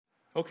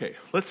Okay,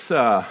 let's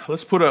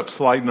put up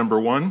slide number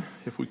 1,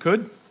 if we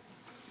could.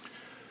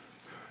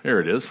 There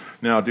it is.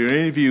 Now, do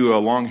any of you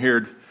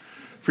long-haired,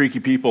 freaky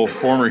people,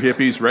 former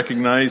hippies,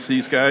 recognize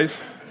these guys?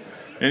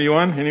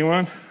 Anyone?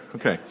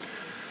 Okay.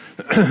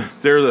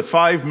 They're the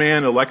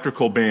 5-man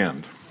electrical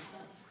band.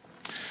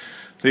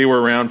 They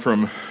were around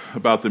from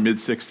about the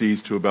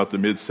mid-'60s to about the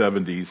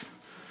mid-'70s.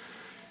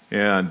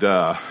 And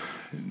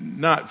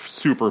not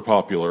super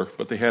popular,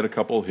 but they had a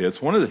couple of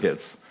hits. One of the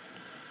hits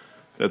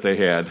that they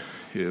had,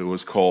 it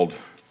was called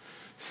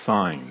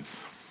Signs.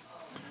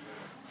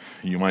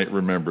 You might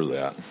remember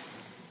that.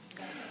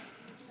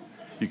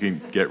 You can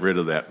get rid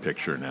of that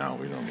picture now.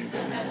 We don't need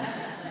that anymore.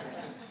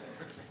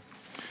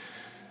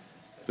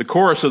 The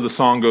chorus of the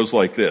song goes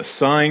like this.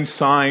 Sign,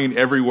 sign,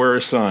 everywhere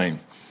a sign.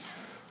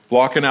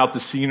 Blocking out the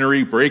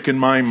scenery, breaking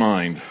my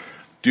mind.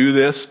 Do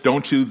this,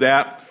 don't do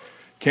that.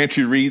 Can't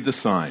you read the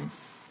sign?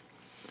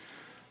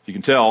 You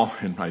can tell,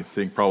 and I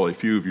think probably a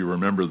few of you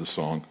remember the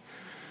song.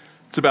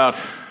 It's about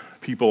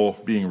people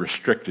being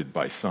restricted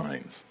by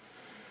signs.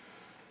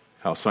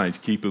 How signs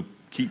keep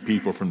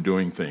people from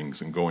doing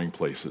things and going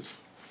places.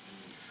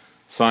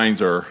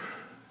 Signs are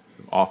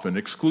often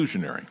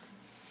exclusionary.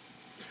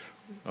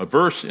 A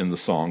verse in the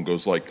song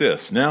goes like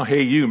this. Now,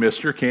 hey you,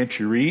 mister, can't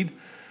you read?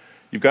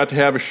 You've got to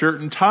have a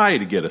shirt and tie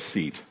to get a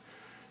seat.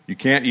 You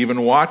can't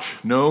even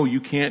watch. No,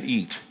 you can't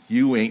eat.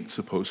 You ain't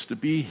supposed to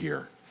be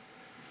here.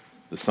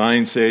 The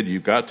sign said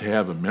you've got to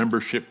have a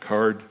membership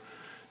card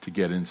to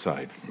get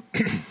inside.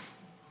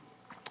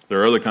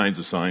 There are other kinds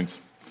of signs.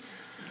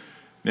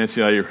 Nancy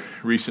and I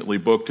recently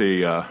booked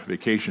a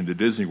vacation to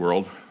Disney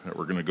World that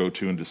we're going to go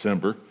to in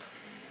December.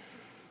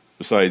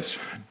 Besides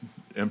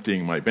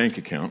emptying my bank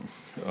account.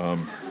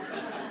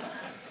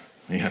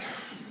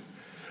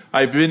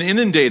 I've been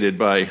inundated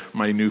by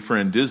my new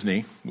friend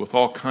Disney with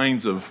all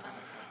kinds of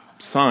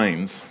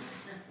signs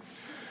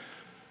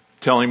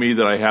telling me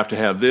that I have to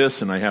have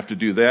this and I have to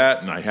do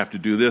that and I have to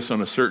do this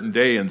on a certain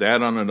day and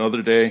that on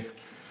another day.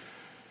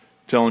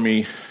 Telling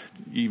me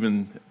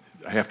even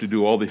I have to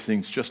do all these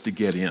things just to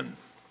get in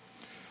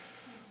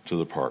to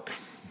the park.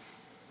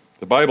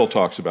 The Bible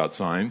talks about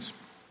signs.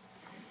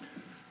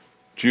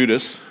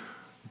 Judas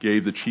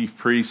gave the chief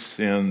priests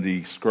and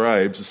the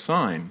scribes a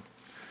sign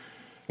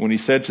when he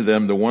said to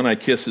them, the one I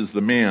kiss is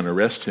the man,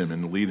 arrest him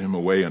and lead him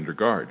away under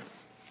guard.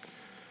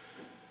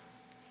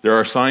 There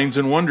are signs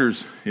and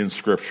wonders in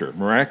Scripture,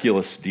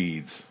 miraculous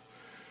deeds.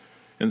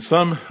 And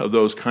some of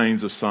those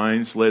kinds of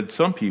signs led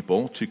some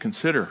people to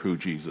consider who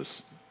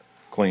Jesus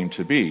claimed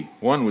to be.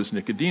 One was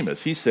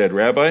Nicodemus. He said,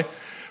 Rabbi,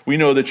 we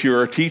know that you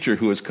are a teacher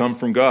who has come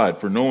from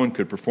God, for no one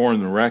could perform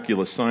the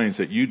miraculous signs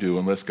that you do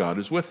unless God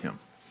is with him.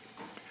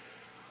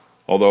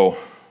 Although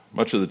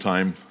much of the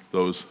time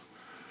those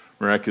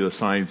miraculous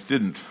signs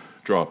didn't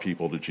draw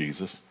people to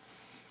Jesus.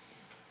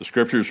 The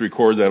scriptures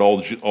record that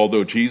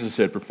although Jesus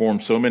had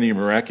performed so many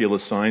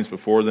miraculous signs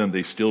before them,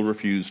 they still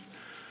refused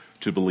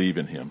to believe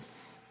in him.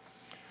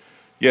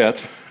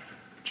 Yet,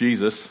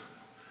 Jesus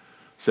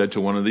said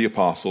to one of the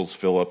apostles,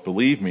 Philip,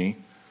 believe me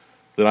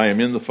that I am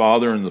in the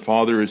Father and the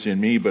Father is in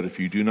me, but if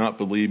you do not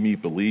believe me,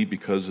 believe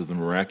because of the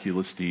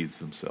miraculous deeds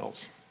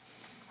themselves.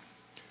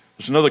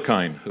 There's another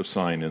kind of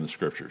sign in the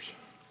scriptures.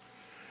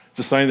 It's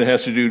a sign that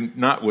has to do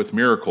not with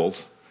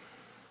miracles,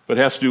 but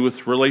has to do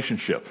with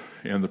relationship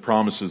and the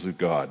promises of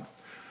God.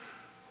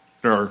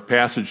 In our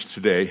passage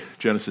today,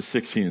 Genesis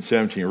 16 and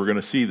 17, we're going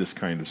to see this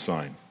kind of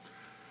sign.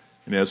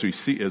 And as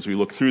we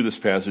look through this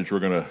passage, we're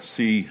going to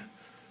see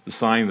the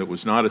sign that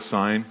was not a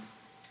sign.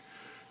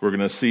 We're going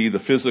to see the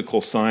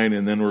physical sign,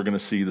 and then we're going to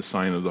see the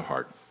sign of the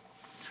heart.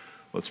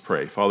 Let's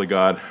pray. Father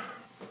God,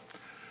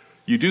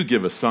 you do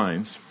give us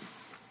signs.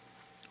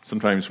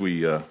 Sometimes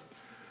we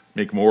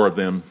make more of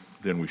them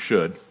than we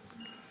should.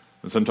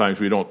 And sometimes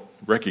we don't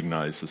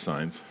recognize the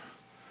signs.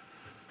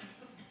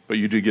 But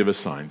you do give us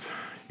signs.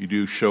 You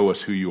do show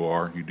us who you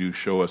are. You do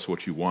show us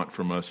what you want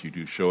from us. You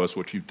do show us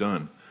what you've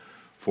done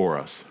for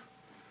us.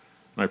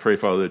 And I pray,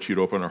 Father, that you'd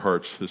open our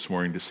hearts this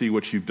morning to see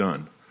what you've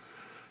done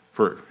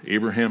for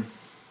Abraham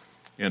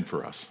and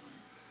for us.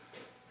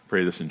 I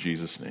pray this in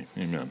Jesus' name.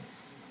 Amen.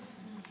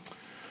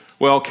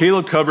 Well,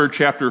 Caleb covered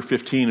chapter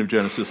 15 of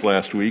Genesis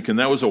last week, and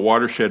that was a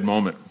watershed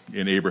moment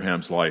in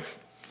Abraham's life.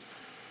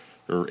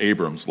 Or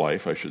Abram's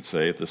life, I should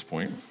say, at this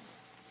point.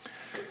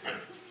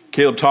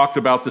 Caleb talked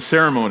about the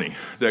ceremony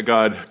that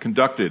God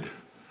conducted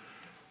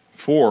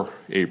for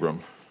Abram.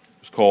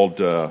 It was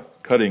called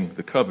cutting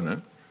the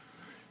covenant.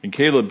 And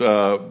Caleb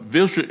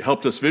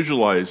helped us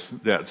visualize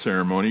that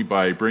ceremony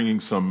by bringing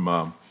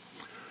some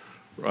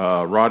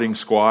rotting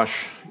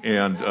squash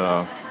and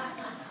a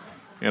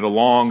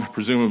long,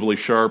 presumably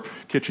sharp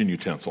kitchen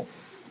utensil.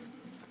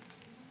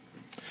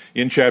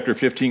 In chapter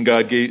 15,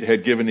 God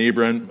had given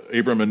Abram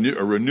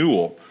a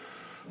renewal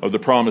of the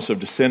promise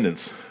of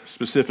descendants,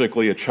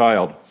 specifically a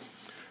child,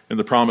 and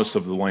the promise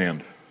of the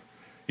land.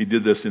 He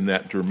did this in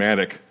that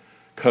dramatic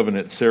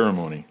covenant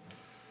ceremony.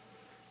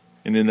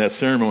 And in that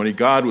ceremony,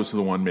 God was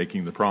the one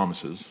making the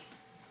promises.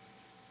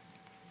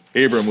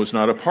 Abram was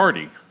not a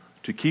party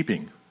to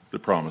keeping the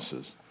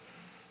promises.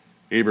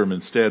 Abram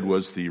instead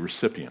was the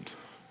recipient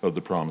of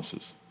the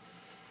promises.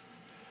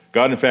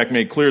 God, in fact,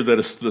 made clear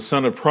that the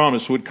son of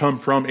promise would come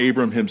from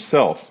Abram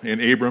himself,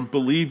 and Abram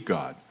believed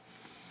God.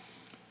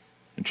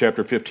 And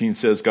chapter 15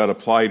 says God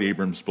applied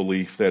Abram's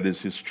belief, that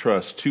is his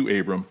trust, to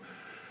Abram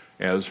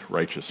as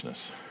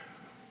righteousness.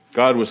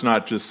 God was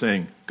not just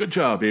saying, "Good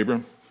job,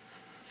 Abram."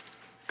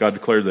 God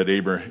declared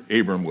that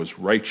Abram was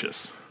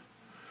righteous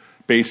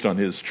based on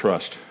his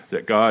trust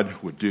that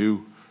God would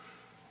do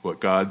what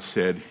God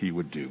said he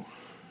would do.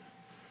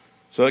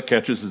 So that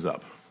catches us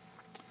up.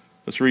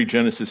 Let's read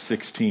Genesis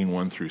 16,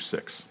 1 through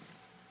 6.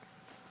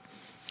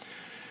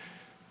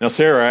 Now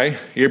Sarai,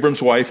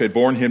 Abram's wife, had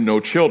borne him no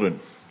children.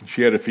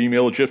 She had a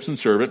female Egyptian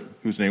servant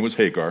whose name was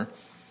Hagar.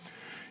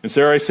 And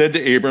Sarai said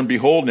to Abram,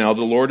 "Behold, now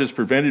the Lord has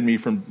prevented me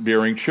from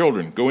bearing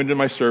children. Go into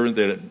my servant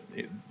that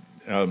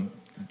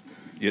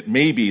it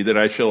may be that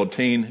I shall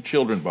obtain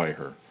children by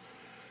her."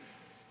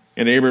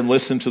 And Abram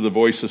listened to the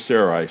voice of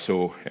Sarai.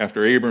 So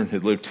after Abram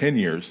had lived 10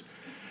 years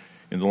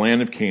in the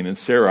land of Canaan,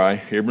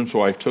 Sarai, Abram's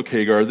wife, took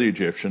Hagar the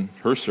Egyptian,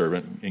 her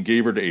servant, and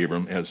gave her to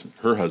Abram as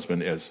her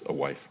husband as a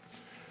wife.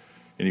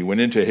 And he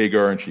went into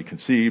Hagar, and she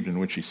conceived. And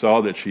when she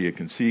saw that she had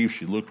conceived,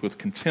 she looked with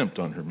contempt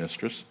on her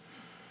mistress.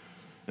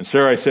 And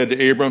Sarai said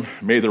to Abram,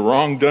 "May the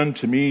wrong done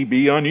to me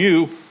be on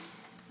you.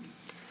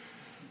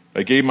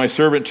 I gave my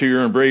servant to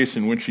your embrace,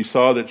 and when she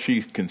saw that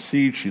she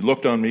conceived, she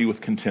looked on me with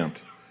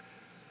contempt.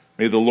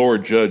 May the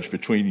Lord judge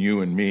between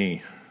you and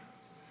me."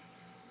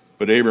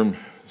 But Abram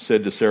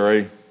said to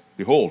Sarai,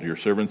 "Behold, your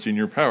servant's in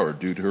your power.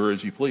 Do to her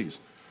as you please."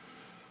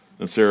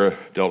 And Sarah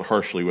dealt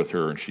harshly with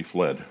her, and she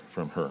fled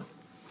from her.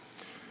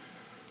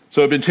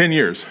 So it had been 10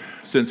 years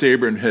since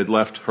Abram had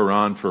left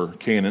Haran for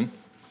Canaan,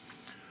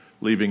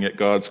 leaving at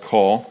God's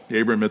call.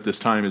 Abram at this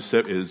time is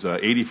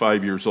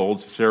 85 years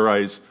old.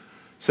 Sarai is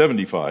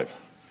 75.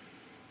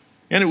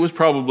 And it was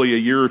probably a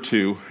year or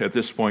two at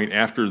this point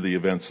after the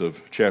events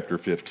of chapter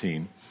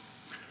 15.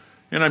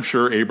 And I'm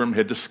sure Abram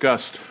had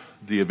discussed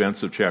the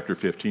events of chapter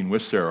 15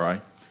 with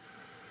Sarai.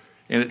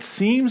 And it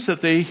seems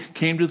that they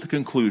came to the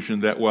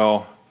conclusion that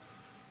while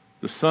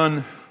the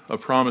son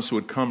of promise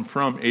would come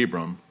from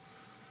Abram,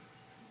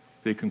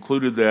 they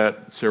concluded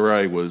that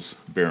Sarai was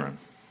barren.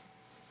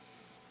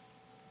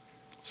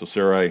 So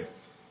Sarai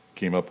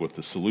came up with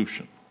the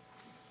solution.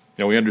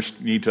 Now we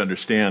need to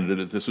understand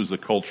that this was a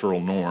cultural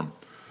norm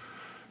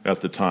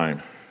at the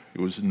time.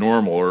 It was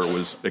normal, or it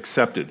was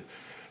accepted,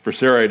 for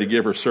Sarai to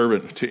give her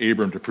servant to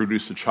Abram to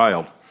produce a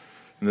child,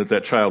 and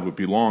that child would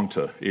belong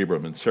to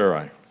Abram and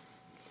Sarai.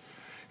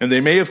 And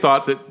they may have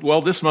thought that,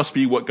 well, this must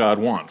be what God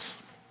wants,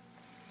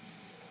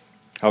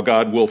 how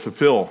God will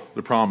fulfill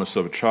the promise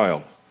of a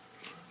child.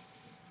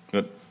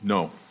 But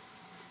no.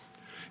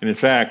 And in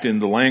fact, in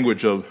the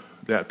language of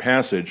that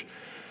passage,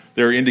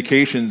 there are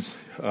indications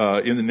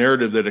in the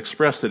narrative that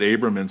express that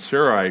Abram and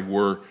Sarai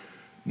were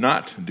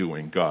not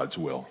doing God's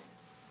will.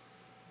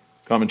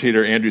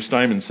 Commentator Andrew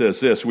Steinman says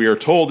this: "We are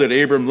told that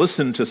Abram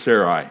listened to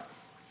Sarai.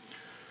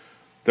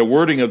 The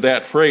wording of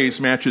that phrase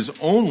matches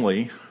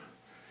only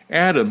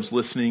Adam's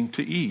listening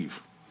to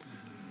Eve."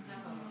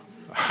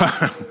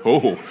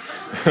 Oh,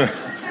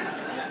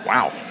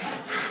 wow.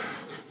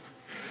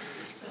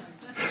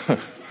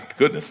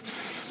 Goodness.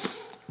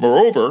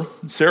 Moreover,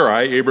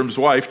 Sarai, Abram's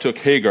wife, took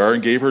Hagar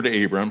and gave her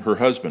to Abram, her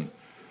husband.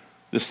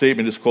 This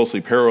statement is closely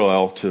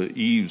parallel to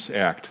Eve's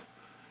act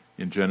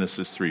in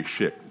Genesis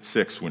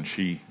 3:6 when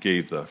she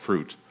gave the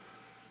fruit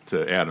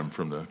to Adam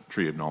from the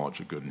tree of knowledge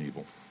of good and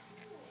evil.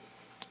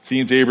 It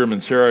seems Abram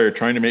and Sarai are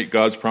trying to make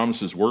God's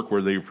promises work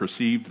where they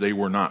perceived they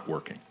were not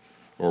working,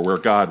 or where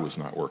God was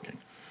not working.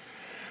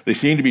 They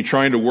seem to be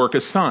trying to work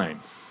a sign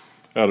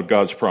out of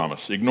God's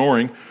promise,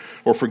 ignoring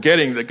or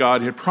forgetting that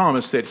God had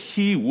promised that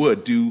he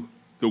would do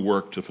the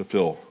work to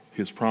fulfill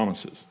his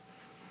promises.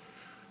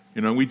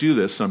 You know, we do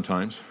this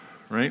sometimes,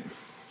 right?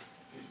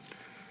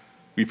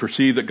 We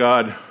perceive that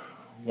God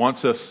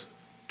wants us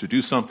to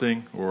do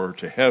something or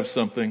to have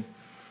something,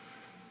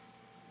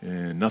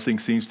 and nothing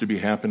seems to be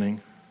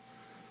happening.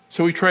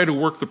 So we try to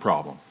work the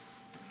problem.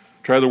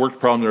 Try to work the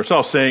problem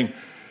ourselves, saying,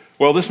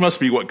 well, this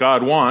must be what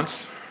God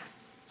wants.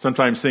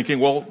 Sometimes thinking,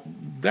 well,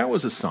 that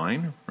was a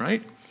sign,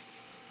 right?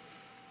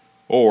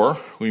 Or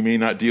we may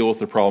not deal with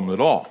the problem at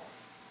all,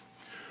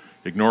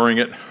 ignoring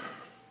it,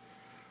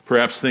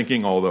 perhaps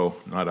thinking, although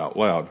not out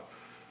loud,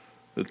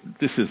 that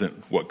this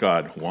isn't what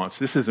God wants.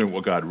 This isn't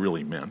what God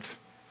really meant.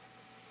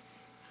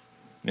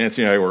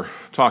 Nancy and I were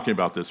talking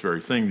about this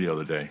very thing the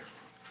other day.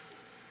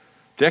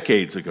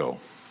 Decades ago,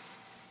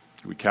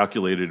 we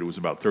calculated it was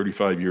about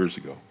 35 years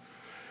ago,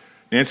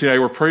 Nancy and I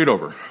were prayed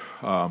over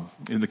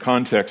in the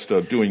context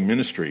of doing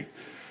ministry.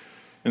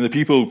 And the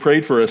people who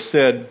prayed for us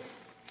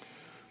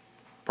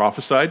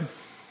prophesied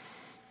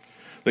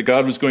that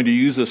God was going to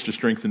use us to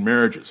strengthen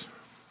marriages.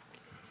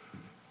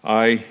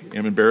 I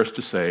am embarrassed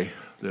to say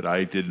that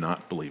I did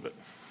not believe it.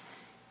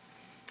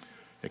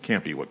 It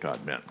can't be what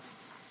God meant.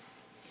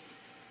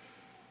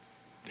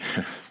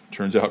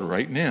 Turns out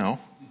right now,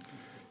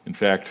 in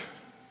fact,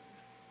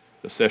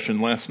 a session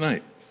last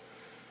night,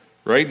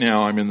 right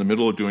now I'm in the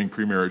middle of doing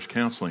pre-marriage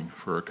counseling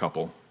for a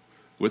couple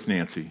with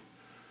Nancy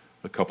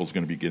The couple's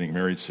going to be getting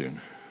married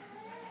soon.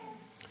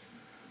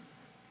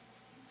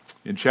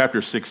 In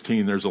chapter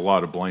 16, there's a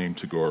lot of blame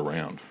to go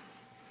around.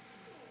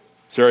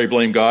 Sarai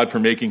blamed God for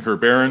making her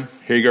barren.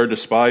 Hagar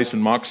despised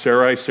and mocked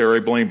Sarai. Sarai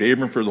blamed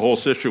Abram for the whole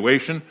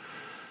situation.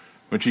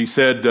 When she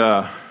said,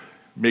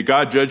 may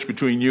God judge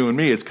between you and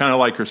me, it's kind of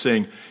like her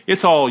saying,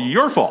 it's all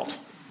your fault.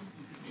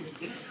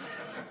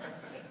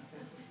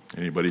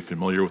 Anybody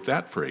familiar with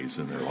that phrase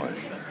in their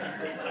life?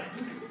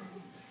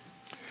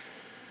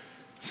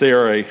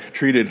 Sarai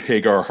treated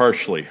Hagar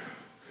harshly.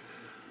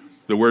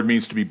 The word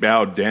means to be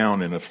bowed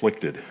down and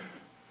afflicted.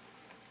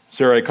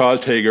 Sarai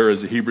caused Hagar,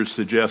 as the Hebrews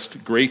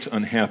suggest, great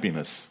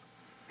unhappiness.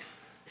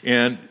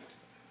 And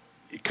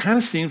it kind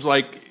of seems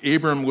like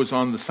Abram was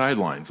on the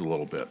sidelines a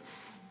little bit.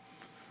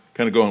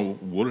 Kind of going,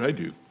 what did I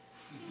do?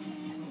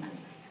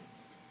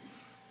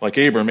 Like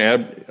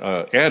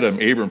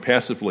Abram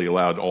passively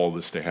allowed all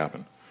this to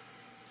happen.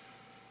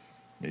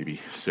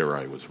 Maybe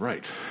Sarai was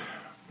right.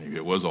 Maybe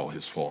it was all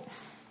his fault.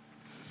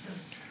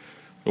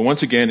 But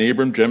once again,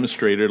 Abram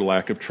demonstrated a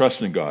lack of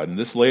trust in God, and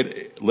this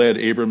led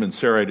Abram and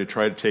Sarai to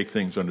try to take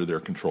things under their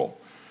control.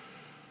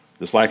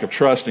 This lack of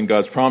trust in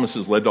God's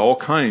promises led to all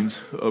kinds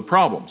of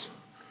problems,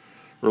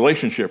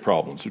 relationship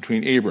problems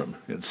between Abram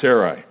and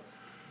Sarai,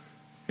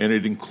 and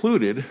it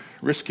included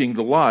risking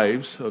the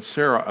lives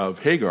of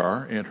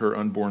Hagar and her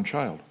unborn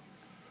child,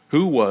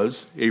 who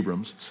was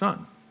Abram's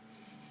son.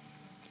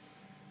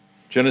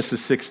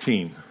 Genesis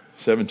 16,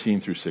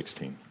 17 through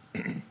 16.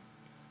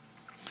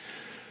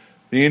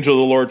 The angel of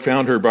the Lord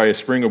found her by a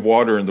spring of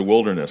water in the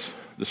wilderness,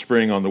 the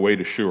spring on the way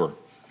to Shur.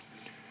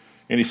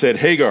 And he said,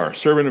 Hagar,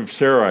 servant of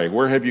Sarai,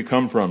 where have you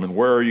come from and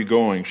where are you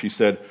going? She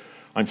said,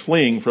 I'm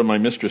fleeing from my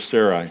mistress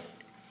Sarai.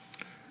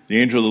 The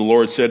angel of the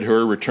Lord said to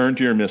her, return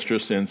to your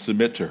mistress and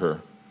submit to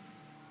her.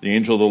 The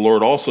angel of the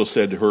Lord also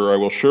said to her, I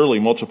will surely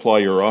multiply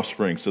your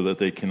offspring so that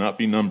they cannot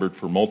be numbered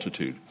for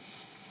multitude.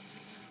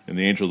 And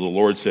the angel of the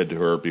Lord said to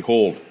her,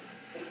 behold,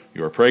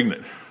 you are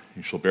pregnant.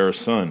 You shall bear a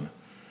son.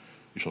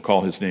 You shall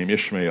call his name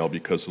Ishmael,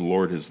 because the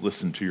Lord has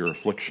listened to your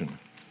affliction.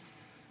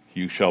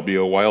 You shall be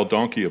a wild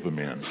donkey of a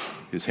man,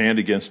 his hand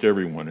against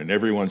everyone, and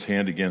everyone's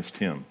hand against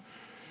him.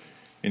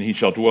 And he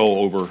shall dwell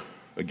over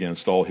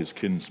against all his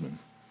kinsmen.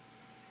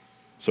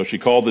 So she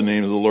called the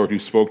name of the Lord who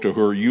spoke to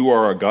her, you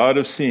are a God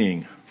of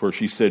seeing. For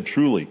she said,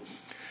 truly,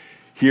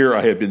 here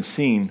I have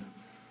seen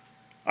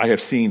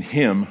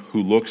him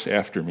who looks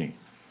after me.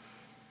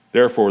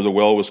 Therefore the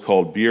well was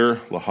called Beer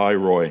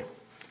Lahai Roi.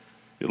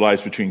 It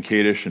lies between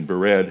Kadesh and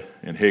Bered,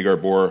 and Hagar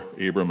bore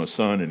Abram a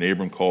son, and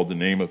Abram called the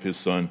name of his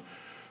son,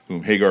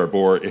 whom Hagar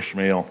bore,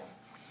 Ishmael.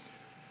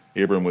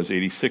 Abram was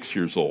 86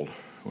 years old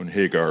when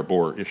Hagar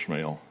bore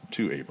Ishmael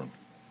to Abram.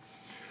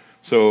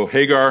 So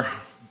Hagar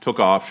took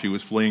off. She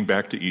was fleeing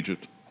back to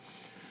Egypt.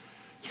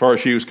 As far as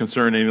she was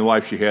concerned, any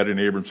life she had in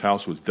Abram's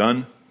house was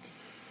done.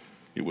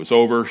 It was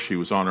over. She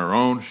was on her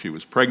own. She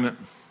was pregnant.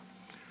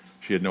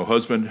 She had no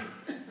husband.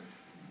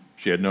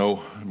 She had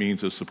no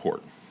means of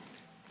support.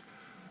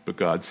 But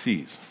God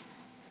sees.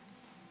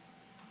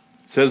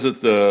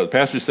 The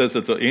passage says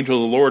that the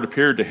angel of the Lord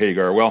appeared to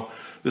Hagar. Well,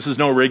 this is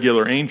no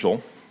regular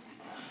angel.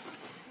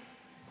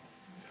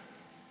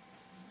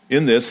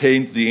 In this,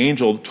 the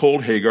angel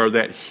told Hagar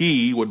that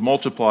he would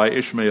multiply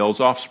Ishmael's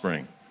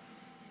offspring.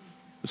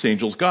 This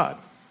angel's God.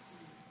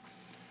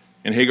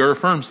 And Hagar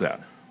affirms that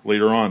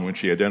later on when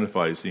she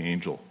identifies the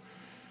angel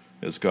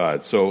as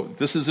God. So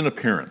this is an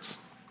appearance,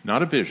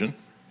 not a vision.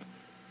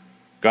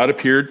 God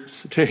appeared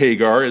to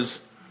Hagar as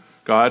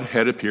God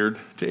had appeared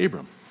to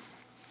Abram.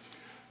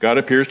 God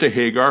appears to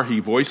Hagar. He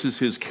voices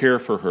his care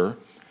for her,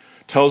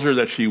 tells her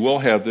that she will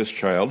have this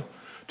child,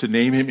 to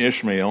name him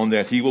Ishmael, and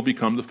that he will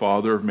become the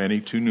father of many,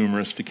 too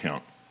numerous to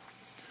count.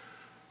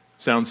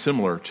 Sounds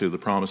similar to the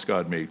promise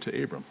God made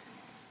to Abram.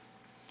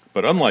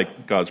 But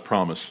unlike God's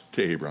promise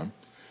to Abram,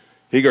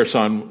 Hagar's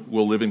son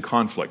will live in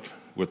conflict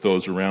with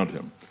those around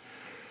him.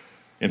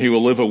 And he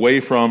will live away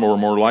from, or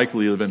more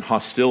likely live in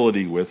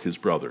hostility with, his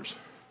brothers.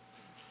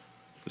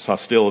 This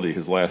hostility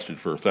has lasted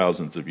for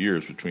thousands of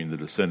years between the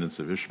descendants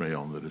of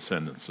Ishmael and the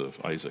descendants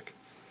of Isaac.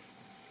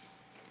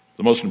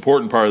 The most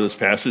important part of this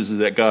passage is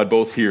that God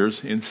both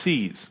hears and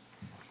sees.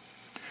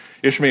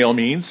 Ishmael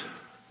means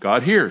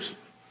God hears.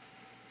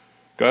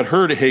 God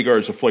heard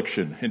Hagar's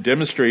affliction and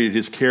demonstrated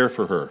his care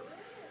for her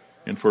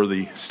and for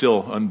the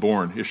still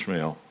unborn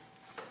Ishmael.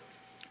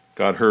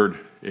 God heard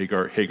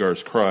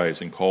Hagar's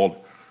cries and called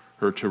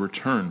her to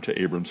return to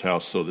Abram's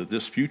house so that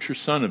this future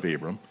son of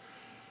Abram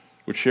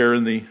would share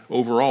in the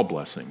overall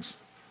blessings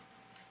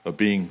of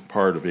being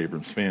part of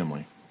Abram's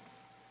family.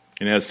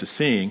 And as to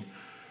seeing,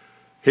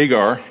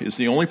 Hagar is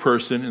the only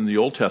person in the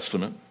Old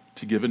Testament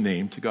to give a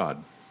name to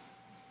God,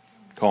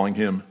 calling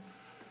him,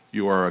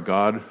 you are a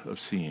God of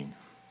seeing.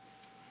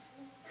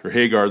 For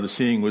Hagar, the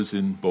seeing was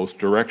in both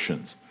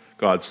directions.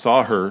 God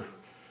saw her,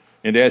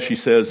 and as she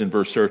says in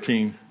verse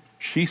 13,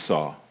 she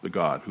saw the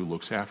God who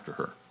looks after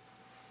her.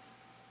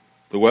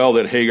 The well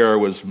that Hagar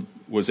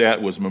was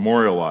at was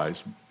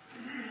memorialized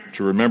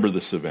to remember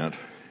this event,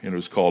 and it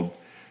was called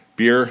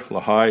Bir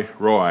Lahai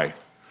Roi.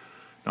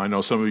 Now, I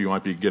know some of you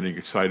might be getting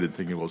excited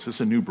thinking, well, is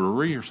this a new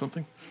brewery or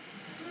something?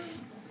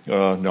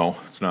 No,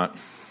 it's not.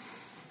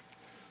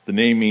 The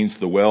name means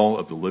the well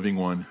of the living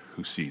one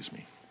who sees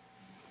me.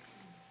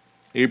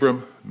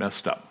 Abram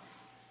messed up.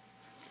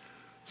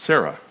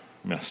 Sarah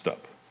messed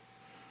up.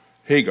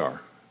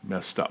 Hagar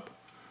messed up.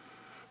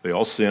 They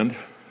all sinned.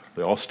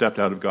 They all stepped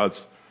out of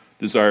God's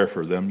desire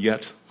for them,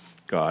 yet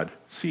God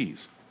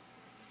sees.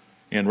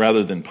 And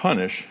rather than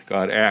punish,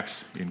 God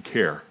acts in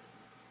care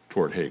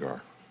toward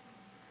Hagar.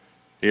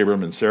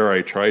 Abram and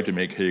Sarai tried to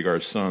make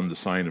Hagar's son the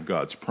sign of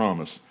God's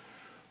promise,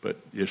 but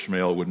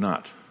Ishmael would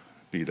not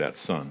be that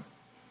son.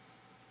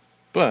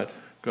 But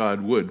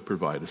God would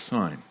provide a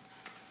sign.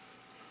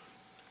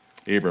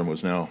 Abram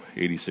was now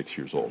 86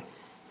 years old.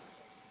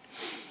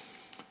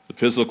 The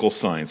physical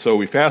sign. So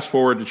we fast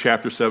forward to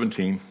chapter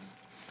 17,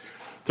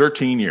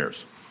 13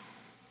 years.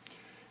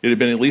 It had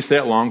been at least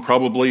that long,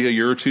 probably a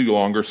year or two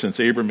longer, since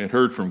Abram had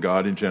heard from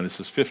God in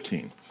Genesis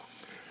 15.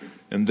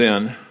 And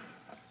then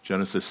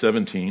Genesis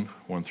 17,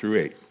 1 through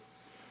 8.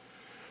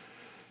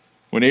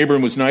 When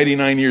Abram was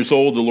 99 years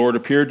old, the Lord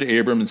appeared to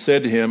Abram and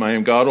said to him, I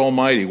am God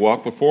Almighty.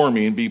 Walk before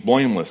me and be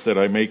blameless, that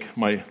I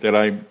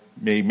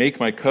may make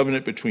my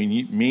covenant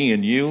between me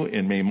and you,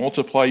 and may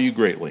multiply you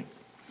greatly.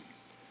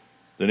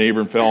 Then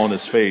Abram fell on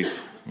his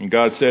face, and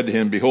God said to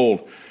him,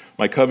 Behold,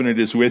 my covenant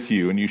is with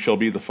you, and you shall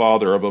be the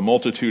father of a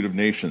multitude of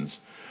nations.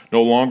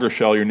 No longer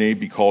shall your name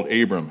be called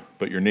Abram,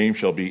 but your name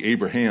shall be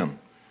Abraham,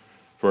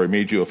 for I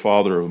made you a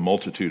father of a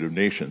multitude of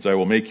nations. I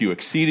will make you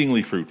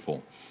exceedingly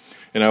fruitful,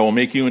 and I will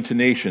make you into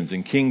nations,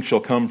 and kings shall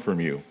come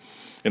from you.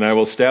 And I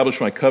will establish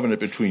my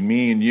covenant between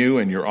me and you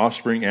and your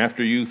offspring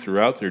after you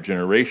throughout their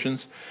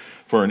generations,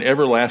 for an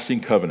everlasting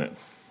covenant,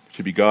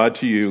 to be God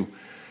to you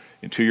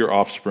and to your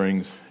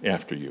offspring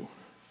after you.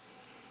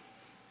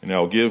 And I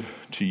will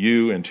give to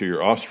you and to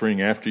your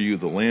offspring after you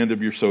the land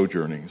of your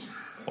sojournings,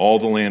 all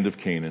the land of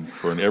Canaan,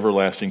 for an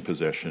everlasting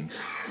possession,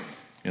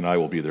 and I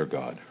will be their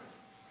God.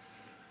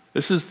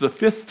 This is the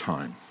fifth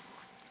time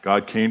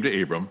God came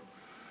to Abram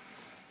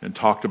and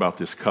talked about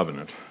this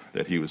covenant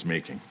that he was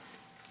making.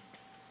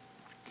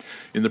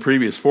 In the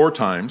previous four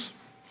times,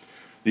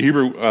 the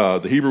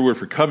Hebrew word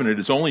for covenant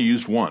is only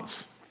used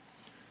once,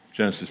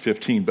 Genesis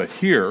 15, but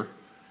here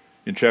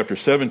in chapter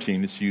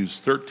 17 it's used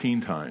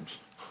 13 times.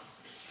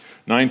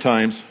 9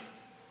 times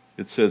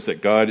it says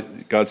that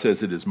God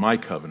says it is my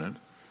covenant.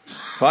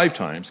 5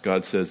 times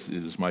God says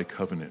it is my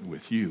covenant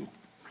with you.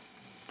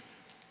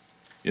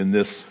 In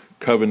this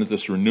covenant,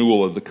 this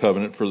renewal of the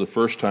covenant, for the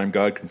first time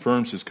God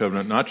confirms his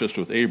covenant not just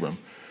with Abram,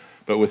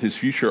 but with his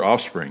future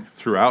offspring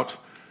throughout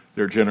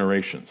their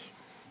generations.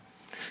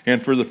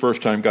 And for the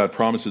first time God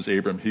promises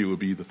Abram he will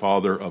be the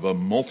father of a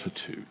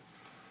multitude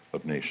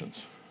of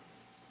nations.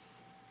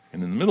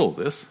 And in the middle of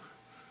this,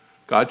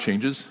 God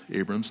changes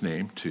Abram's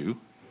name to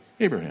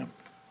Abraham.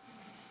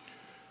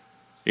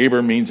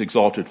 Abram means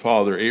exalted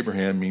father.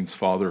 Abraham means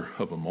father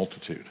of a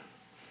multitude.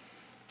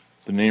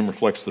 The name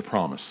reflects the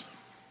promise.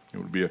 It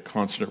would be a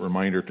constant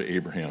reminder to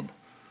Abraham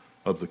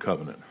of the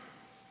covenant.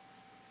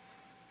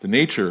 The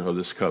nature of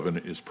this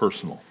covenant is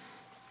personal,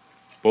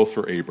 both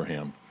for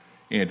Abraham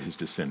and his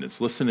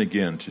descendants. Listen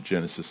again to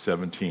Genesis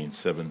 17,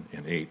 7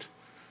 and 8.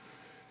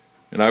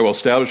 And I will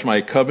establish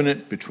my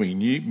covenant between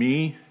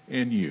me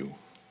and you,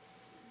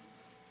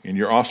 and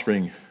your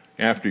offspring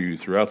after you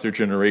throughout their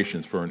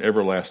generations, for an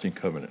everlasting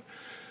covenant,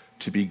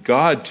 to be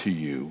God to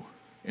you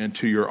and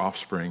to your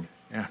offspring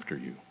after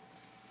you.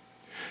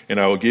 And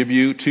I will give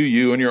you to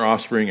you and your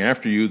offspring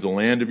after you the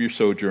land of your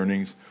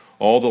sojournings,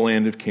 all the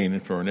land of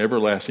Canaan, for an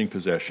everlasting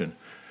possession,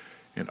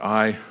 and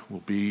I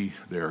will be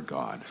their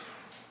God.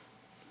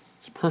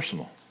 It's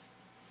personal.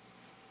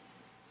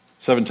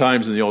 7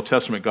 times in the Old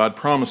Testament, God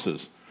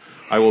promises,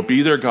 I will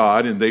be their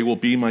God and they will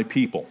be my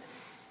people.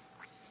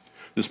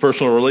 This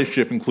personal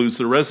relationship includes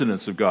the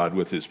residence of God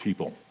with his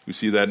people. We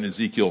see that in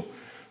Ezekiel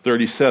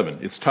 37.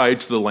 It's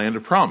tied to the land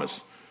of promise.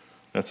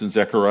 That's in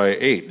Zechariah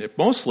 8.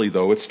 Mostly,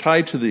 though, it's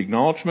tied to the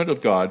acknowledgement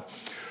of God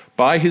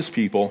by his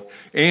people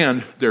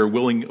and their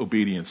willing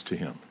obedience to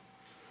him.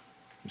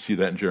 We see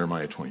that in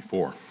Jeremiah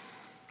 24.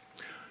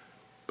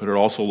 But it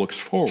also looks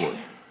forward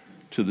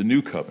to the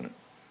new covenant,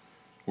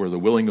 where the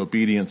willing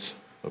obedience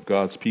of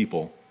God's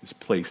people is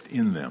placed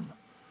in them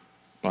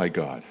by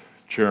God.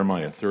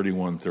 Jeremiah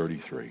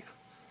 31:33.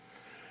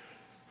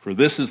 For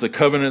this is the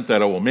covenant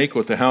that I will make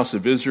with the house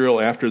of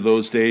Israel after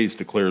those days,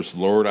 declares the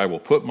Lord. I will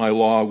put my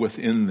law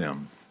within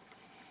them,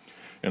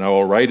 and I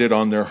will write it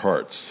on their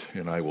hearts,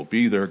 and I will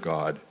be their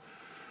God,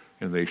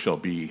 and they shall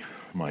be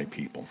my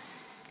people.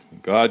 When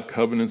God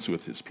covenants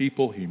with his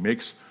people, he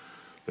makes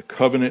the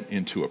covenant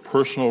into a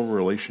personal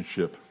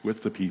relationship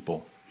with the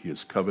people he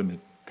has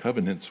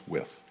covenants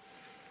with.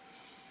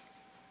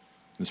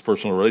 This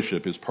personal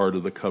relationship is part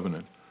of the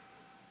covenant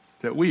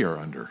that we are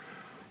under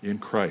in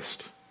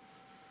Christ,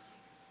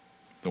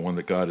 the one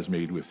that God has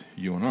made with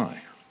you and I.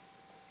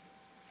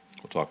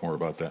 We'll talk more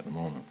about that in a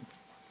moment.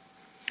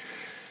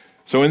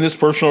 So in this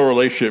personal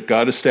relationship,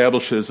 God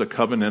establishes a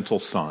covenantal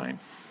sign.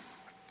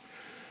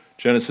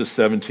 Genesis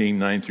 17,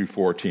 9 through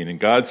 14. And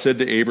God said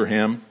to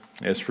Abraham,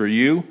 as for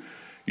you,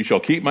 You shall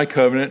keep my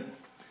covenant,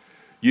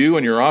 you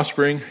and your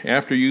offspring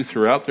after you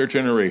throughout their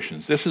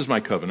generations. This is my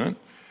covenant,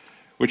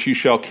 which you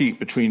shall keep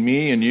between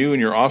me and you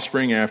and your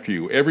offspring after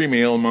you. Every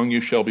male among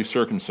you shall be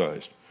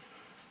circumcised.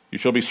 You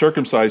shall be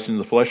circumcised in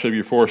the flesh of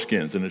your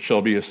foreskins, and it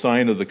shall be a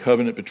sign of the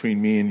covenant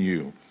between me and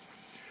you.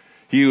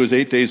 He who is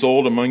 8 days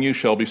old among you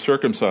shall be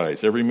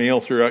circumcised, every male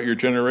throughout your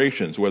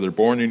generations, whether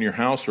born in your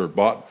house or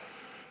bought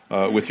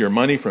with your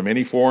money from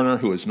any foreigner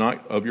who is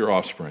not of your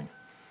offspring.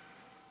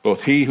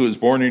 Both he who is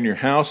born in your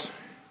house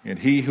and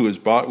he who is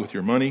bought with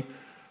your money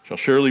shall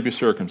surely be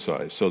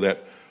circumcised, so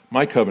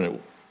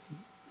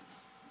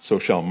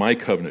shall my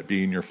covenant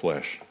be in your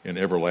flesh, an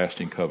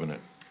everlasting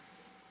covenant.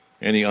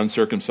 Any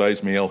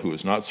uncircumcised male who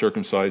is not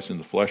circumcised in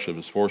the flesh of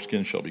his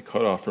foreskin shall be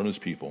cut off from his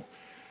people.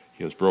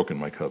 He has broken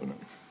my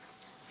covenant.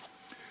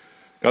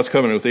 God's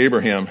covenant with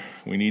Abraham,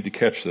 we need to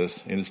catch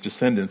this, and his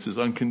descendants is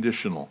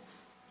unconditional.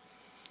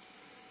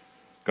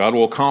 God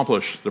will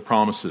accomplish the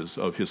promises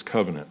of his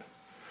covenant.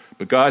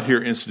 But God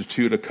here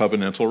instituted a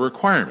covenantal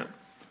requirement,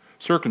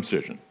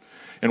 circumcision.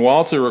 And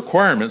while it's a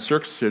requirement,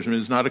 circumcision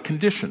is not a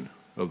condition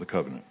of the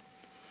covenant.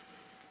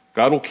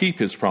 God will keep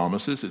his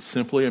promises. It's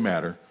simply a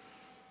matter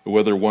of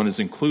whether one is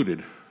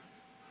included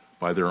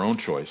by their own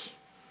choice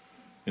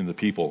in the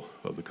people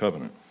of the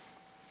covenant.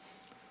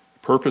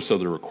 The purpose of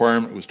the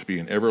requirement was to be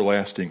an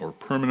everlasting or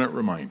permanent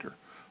reminder,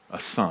 a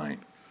sign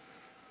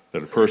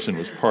that a person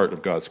was part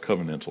of God's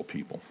covenantal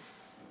people.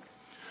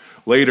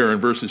 Later in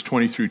verses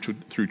 23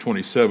 through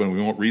 27,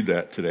 we won't read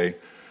that today,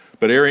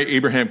 but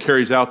Abraham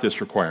carries out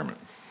this requirement.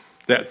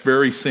 That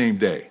very same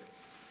day,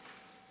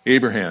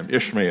 Abraham,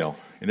 Ishmael,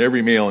 and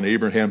every male in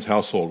Abraham's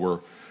household were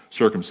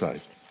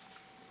circumcised.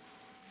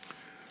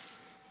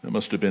 That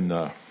must have been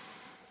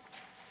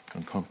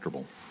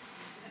uncomfortable.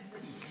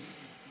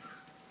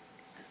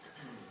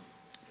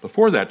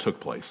 Before that took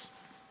place,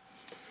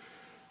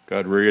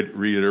 God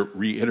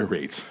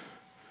reiterates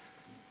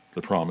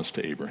the promise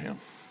to Abraham.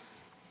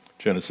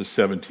 Genesis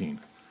 17,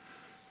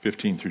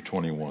 15 through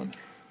 21.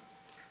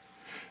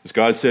 As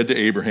God said to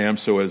Abraham,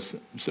 so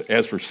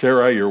as for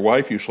Sarai, your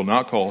wife, you shall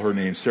not call her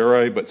name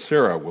Sarai, but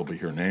Sarah will be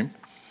her name.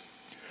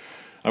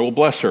 I will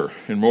bless her,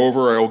 and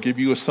moreover, I will give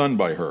you a son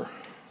by her.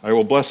 I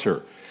will bless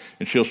her,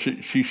 and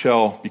she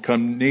shall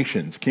become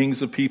nations.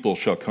 Kings of people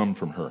shall come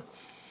from her.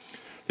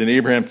 Then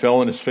Abraham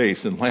fell on his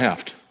face and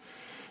laughed,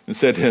 and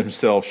said to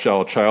himself,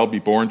 shall a child be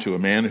born to a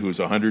man who is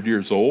 100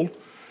 years old?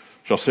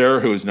 Shall Sarah,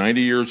 who is 90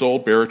 years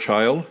old, bear a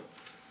child?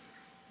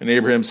 And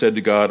Abraham said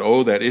to God,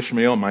 oh, that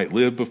Ishmael might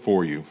live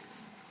before you.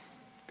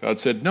 God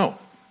said, no.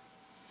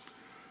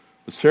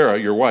 But Sarah,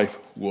 your wife,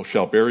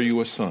 shall bear you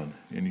a son,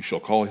 and you shall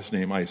call his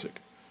name Isaac.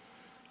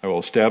 I will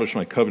establish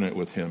my covenant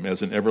with him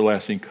as an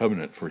everlasting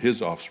covenant for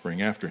his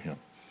offspring after him.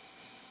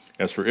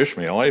 As for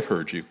Ishmael, I have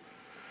heard you.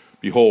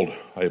 Behold,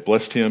 I have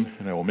blessed him,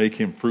 and I will make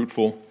him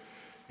fruitful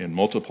and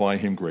multiply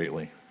him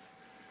greatly.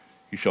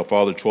 He shall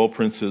father 12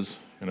 princes,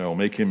 and I will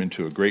make him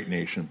into a great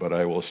nation, but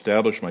I will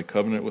establish my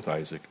covenant with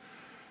Isaac,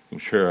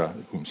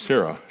 whom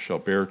Sarah shall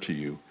bear to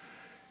you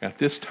at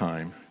this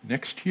time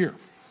next year.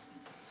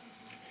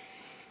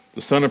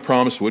 The son of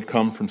promise would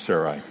come from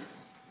Sarai.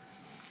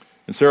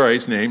 And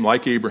Sarai's name,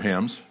 like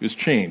Abraham's, is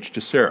changed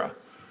to Sarah.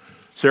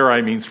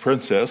 Sarai means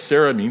princess.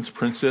 Sarah means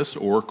princess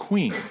or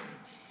queen.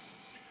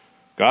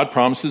 God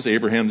promises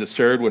Abraham that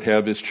Sarah would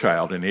have his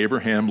child, and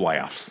Abraham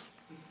laughs.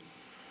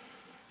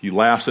 He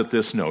laughs at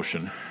this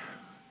notion.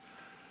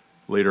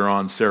 Later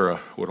on, Sarah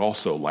would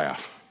also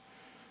laugh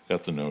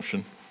at the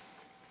notion.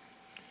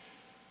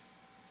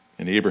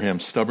 And Abraham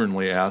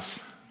stubbornly asks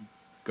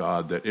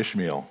God that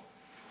Ishmael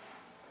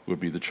would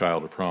be the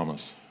child of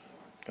promise.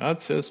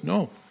 God says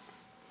no.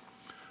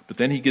 But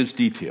then he gives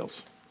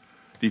details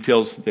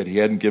that he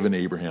hadn't given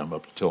Abraham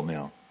up until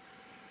now.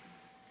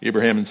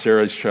 Abraham and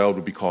Sarah's child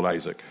would be called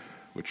Isaac,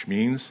 which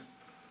means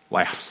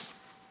laughs.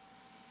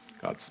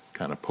 God's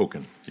kind of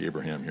poking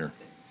Abraham here.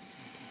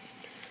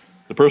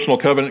 The personal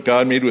covenant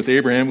God made with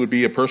Abraham would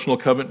be a personal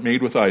covenant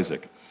made with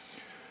Isaac.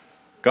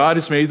 God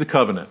has made the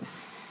covenant.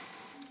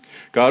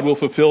 God will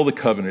fulfill the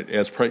covenant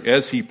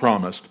as he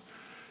promised,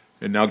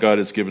 and now God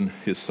has given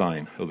his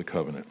sign of the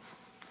covenant.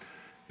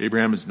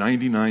 Abraham is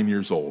 99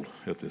 years old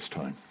at this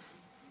time.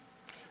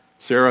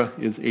 Sarah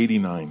is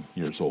 89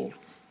 years old.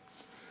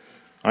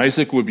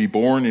 Isaac would be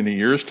born in a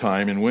year's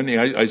time, and when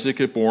Isaac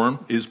is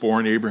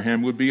born,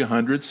 Abraham would be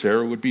 100,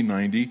 Sarah would be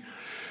 90.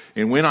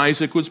 And when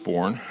Isaac was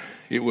born,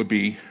 it would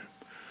be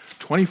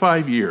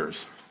 25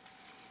 years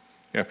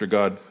after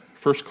God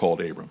first called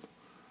Abram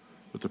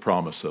with the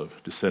promise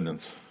of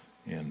descendants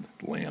and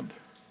land.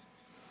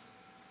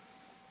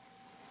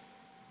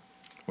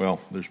 Well,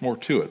 there's more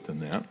to it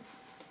than that.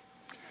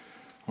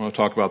 I want to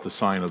talk about the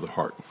sign of the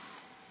heart.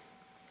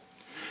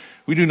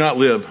 We do not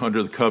live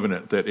under the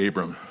covenant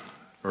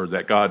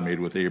that God made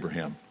with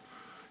Abraham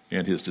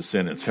and his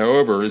descendants.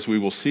 However, as we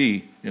will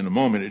see in a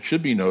moment, it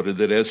should be noted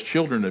that as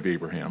children of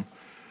Abraham,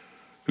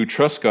 who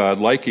trust God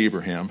like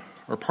Abraham,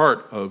 are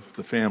part of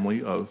the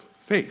family of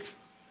faith.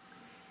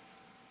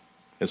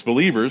 As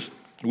believers,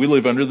 We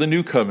live under the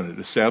new covenant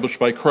established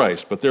by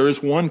Christ, but there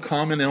is one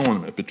common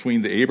element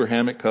between the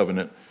Abrahamic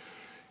covenant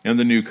and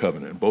the new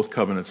covenant. Both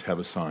covenants have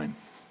a sign.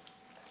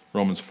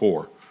 Romans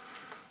 4,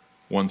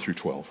 1 through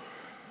 12.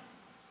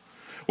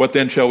 What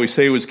then shall we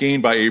say was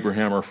gained by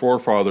Abraham, our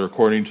forefather,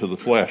 according to the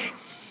flesh?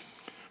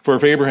 For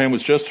if Abraham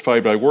was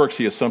justified by works,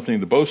 he has something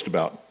to boast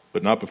about,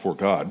 but not before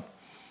God.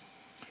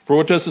 For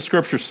what does the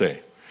Scripture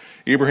say?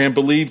 Abraham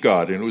believed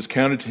God, and it was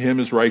counted to him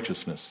as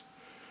righteousness.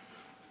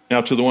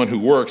 Now to the one who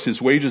works,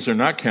 his wages are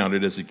not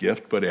counted as a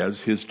gift, but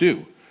as his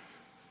due.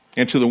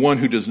 And to the one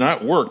who does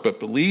not work, but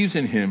believes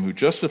in him who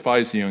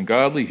justifies the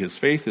ungodly, his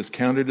faith is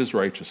counted as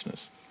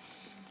righteousness.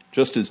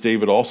 Just as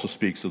David also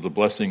speaks of the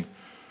blessing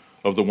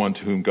of the one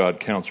to whom God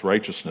counts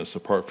righteousness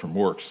apart from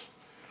works.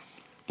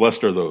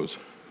 Blessed are those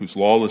whose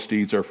lawless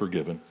deeds are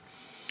forgiven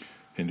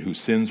and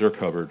whose sins are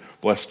covered.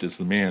 Blessed is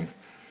the man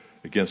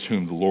against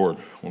whom the Lord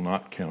will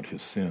not count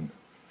his sin.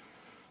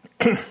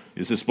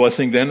 Is this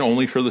blessing then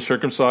only for the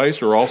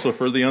circumcised or also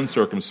for the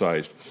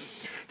uncircumcised?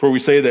 For we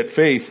say that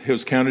faith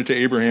was counted to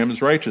Abraham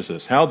as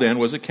righteousness. How then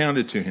was it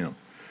counted to him?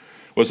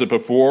 Was it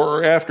before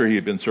or after he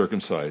had been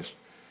circumcised?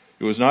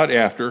 It was not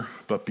after,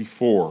 but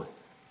before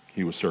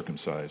he was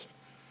circumcised.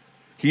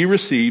 He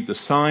received the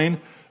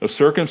sign of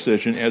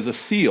circumcision as a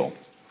seal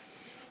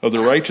of the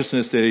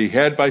righteousness that he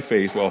had by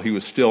faith while he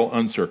was still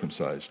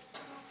uncircumcised.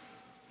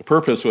 The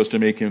purpose was to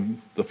make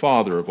him the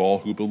father of all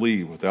who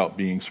believe without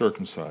being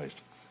circumcised,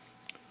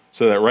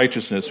 so that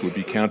righteousness would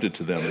be counted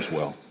to them as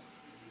well,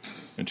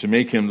 and to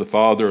make him the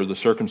father of the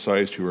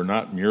circumcised who are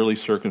not merely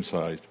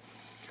circumcised,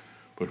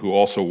 but who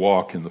also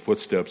walk in the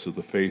footsteps of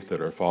the faith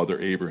that our father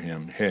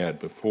Abraham had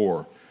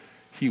before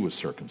he was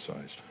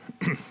circumcised.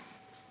 In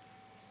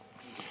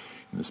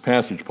this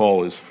passage,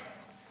 Paul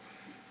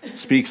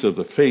speaks of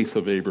the faith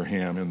of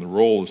Abraham and the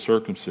role of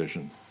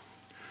circumcision.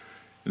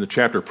 In the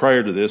chapter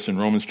prior to this, in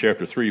Romans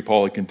chapter 3,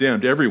 Paul had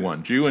condemned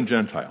everyone, Jew and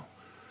Gentile,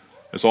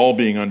 as all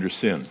being under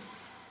sin,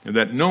 and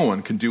that no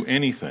one can do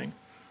anything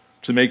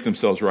to make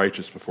themselves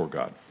righteous before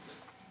God.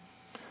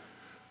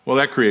 Well,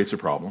 that creates a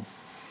problem.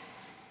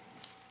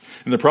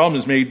 And the problem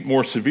is made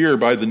more severe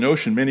by the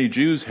notion many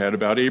Jews had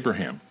about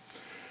Abraham.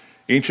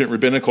 Ancient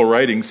rabbinical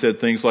writings said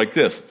things like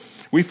this: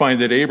 we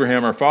find that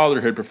Abraham, our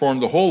father, had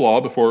performed the whole law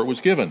before it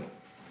was given.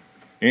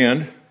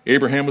 And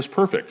Abraham was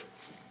perfect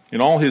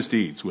in all his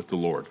deeds with the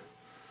Lord.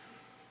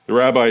 The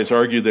rabbis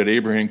argued that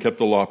Abraham kept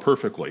the law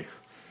perfectly,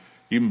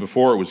 even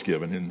before it was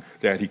given, and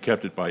that he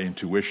kept it by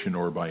intuition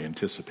or by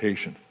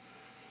anticipation.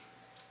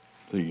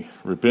 The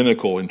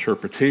rabbinical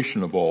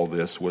interpretation of all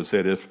this was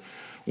that if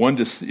one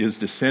is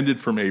descended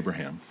from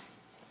Abraham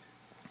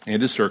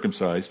and is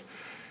circumcised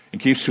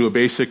and keeps to a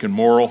basic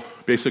moral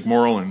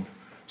and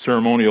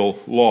ceremonial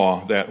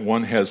law, that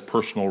one has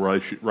personal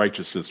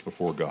righteousness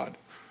before God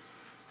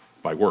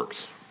by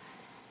works.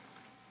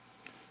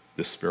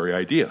 This very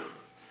idea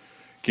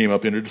came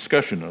up in a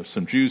discussion of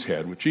some Jews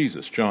had with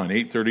Jesus. John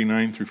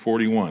 8:39 through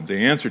 41.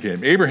 They answered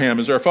him, "Abraham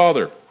is our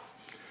father."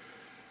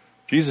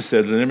 Jesus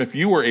said to them, "If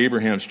you were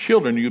Abraham's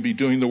children, you'd be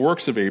doing the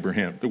works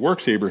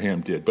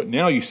Abraham did. But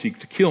now you seek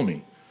to kill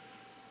me,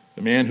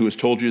 the man who has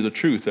told you the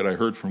truth that I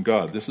heard from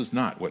God. This is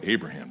not what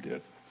Abraham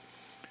did.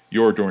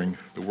 You're doing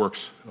the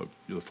works of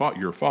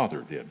your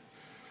father did."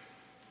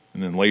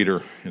 And then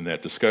later in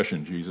that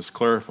discussion, Jesus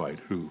clarified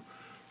who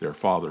their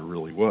father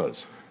really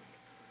was.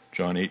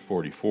 John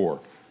 8:44.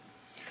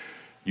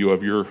 You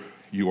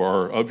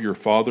are of your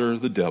father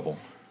the devil,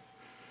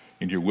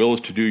 and your will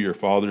is to do your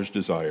father's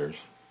desires.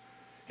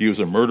 He was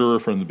a murderer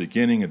from the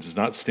beginning and does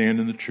not stand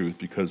in the truth,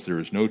 because there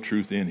is no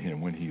truth in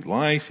him. When he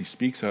lies, he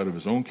speaks out of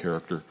his own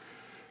character,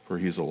 for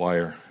he is a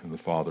liar and the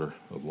father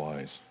of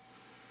lies.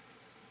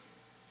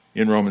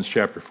 In Romans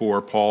chapter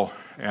 4, Paul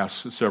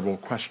asks several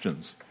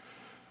questions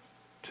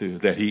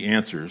that he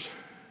answers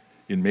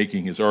in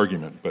making his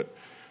argument, but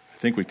I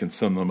think we can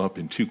sum them up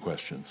in two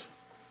questions.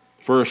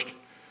 First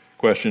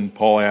question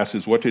Paul asks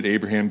is, what did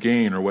Abraham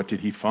gain, or what did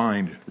he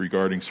find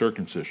regarding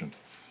circumcision?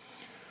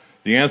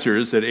 The answer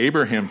is that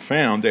Abraham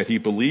found that he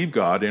believed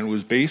God, and it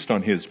was based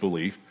on his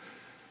belief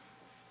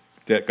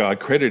that God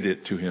credited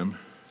it to him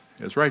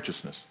as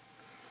righteousness.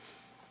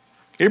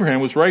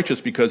 Abraham was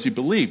righteous because he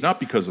believed, not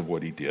because of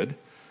what he did,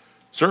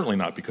 certainly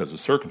not because of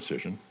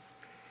circumcision.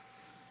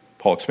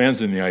 Paul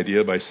expands on the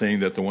idea by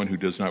saying that the one who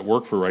does not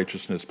work for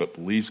righteousness but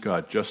believes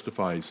God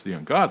justifies the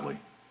ungodly,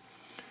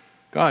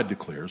 God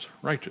declares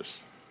righteous.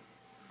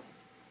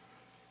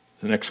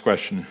 The next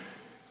question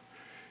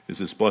is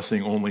this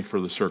blessing only for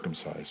the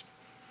circumcised?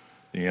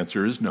 The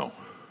answer is no.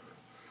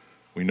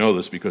 We know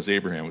this because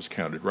Abraham was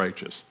counted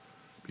righteous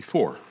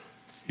before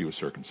he was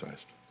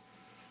circumcised.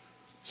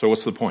 So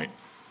what's the point?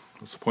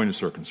 What's the point of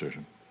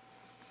circumcision?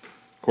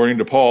 According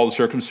to Paul, the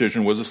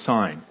circumcision was a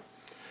sign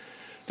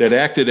that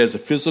acted as a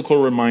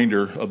physical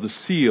reminder of the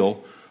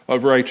seal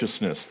of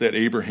righteousness that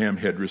Abraham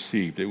had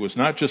received. It was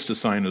not just a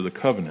sign of the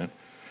covenant.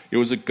 It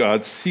was a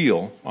God's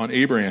seal on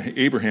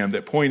Abraham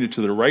that pointed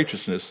to the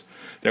righteousness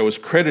that was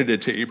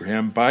credited to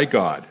Abraham by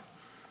God,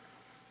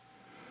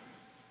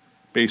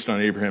 based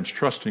on Abraham's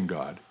trust in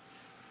God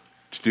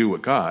to do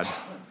what God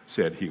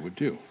said he would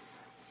do.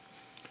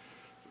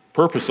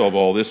 purpose of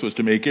all this was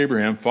to make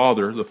Abraham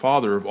the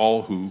father of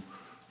all who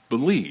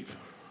believe,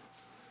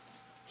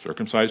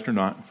 circumcised or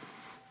not,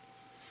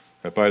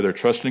 that by their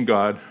trust in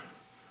God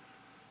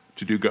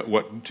to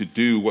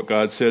do what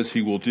God says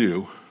he will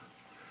do,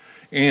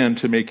 and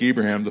to make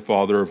Abraham the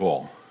father of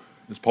all,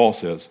 as Paul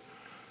says,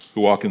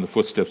 who walk in the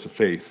footsteps of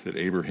faith that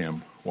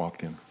Abraham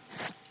walked in.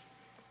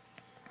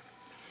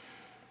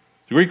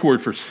 The Greek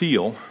word for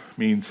seal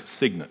means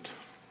signet.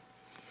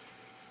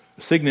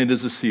 A signet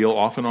is a seal,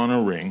 often on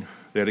a ring,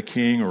 that a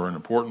king or an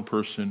important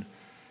person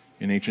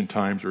in ancient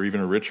times, or even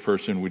a rich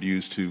person, would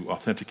use to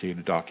authenticate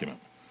a document.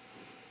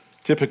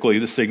 Typically,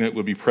 the signet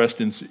would be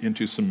pressed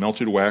into some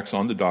melted wax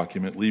on the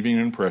document, leaving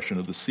an impression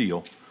of the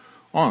seal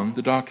on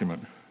the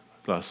document,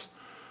 thus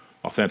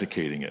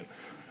authenticating it.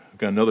 I've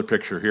got another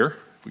picture here,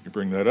 if we can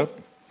bring that up.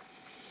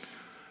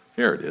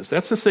 There it is.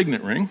 That's a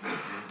signet ring.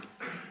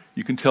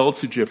 You can tell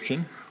it's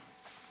Egyptian,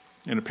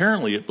 and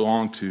apparently it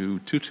belonged to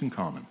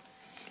Tutankhamun.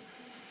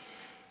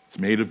 It's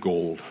made of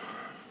gold.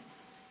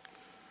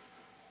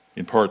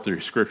 In part, the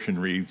inscription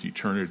reads,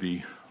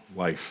 eternity,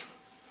 life.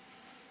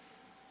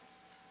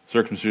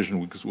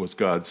 Circumcision was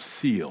God's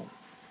seal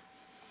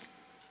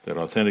that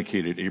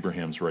authenticated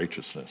Abraham's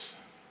righteousness.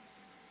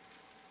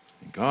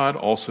 And God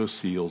also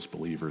seals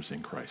believers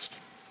in Christ.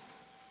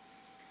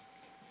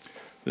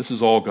 This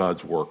is all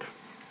God's work.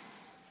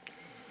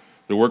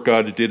 The work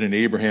God did in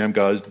Abraham,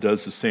 God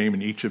does the same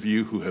in each of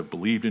you who have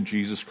believed in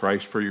Jesus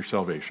Christ for your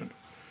salvation.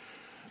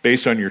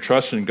 Based on your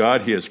trust in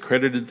God, he has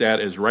credited that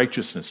as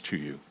righteousness to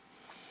you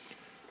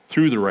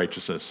through the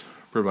righteousness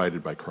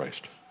provided by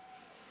Christ.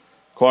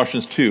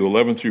 Colossians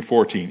 2:11 through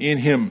 14. In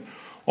him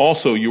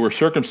also you were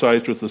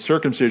circumcised with the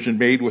circumcision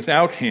made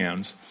without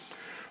hands,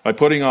 by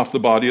putting off the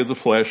body of the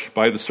flesh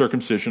by the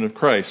circumcision of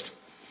Christ,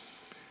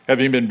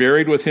 having been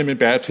buried with him in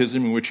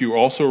baptism, in which you were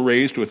also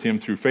raised with him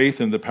through faith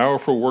in the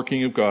powerful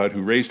working of God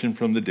who raised him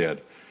from the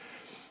dead.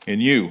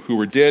 And you, who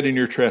were dead in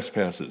your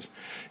trespasses,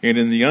 and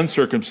in the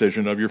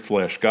uncircumcision of your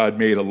flesh, God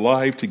made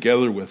alive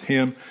together with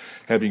him,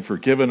 having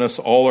forgiven us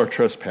all our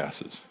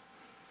trespasses,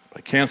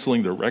 by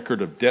canceling the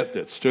record of debt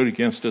that stood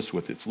against us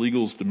with its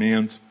legal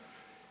demands,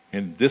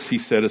 and this he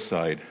set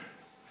aside,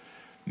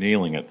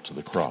 nailing it to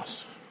the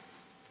cross.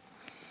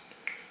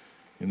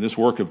 In this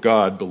work of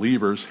God,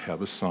 believers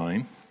have a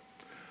sign,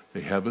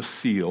 they have a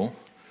seal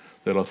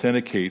that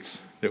authenticates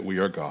that we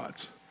are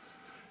God's,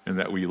 and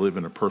that we live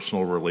in a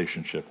personal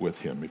relationship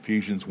with him.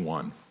 Ephesians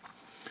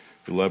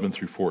 1:11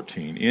 through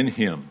 14. In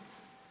him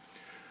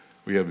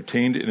we have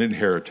obtained an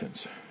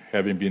inheritance,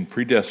 having been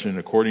predestined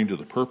according to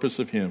the purpose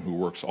of him who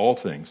works all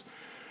things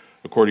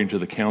according to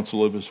the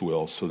counsel of his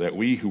will, so that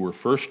we who were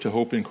first to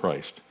hope in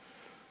Christ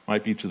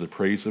might be to the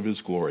praise of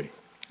his glory.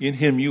 In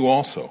him you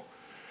also,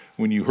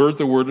 when you heard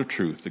the word of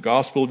truth, the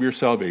gospel of your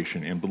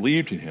salvation, and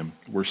believed in him,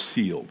 were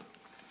sealed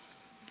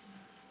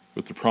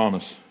with the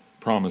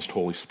promised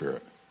Holy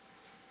Spirit,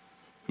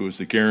 who is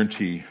the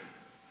guarantee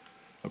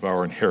of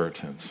our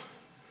inheritance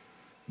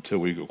until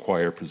we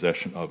acquire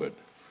possession of it,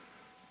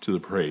 to the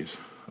praise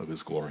of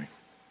his glory.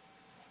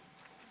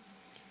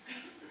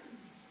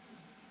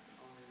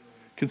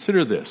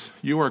 Consider this.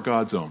 You are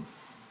God's own.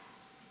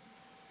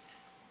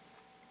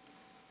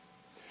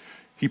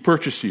 He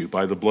purchased you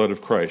by the blood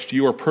of Christ.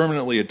 You are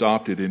permanently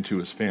adopted into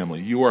his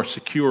family. You are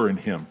secure in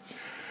him.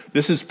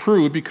 This is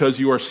proved because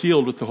you are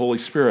sealed with the Holy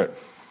Spirit.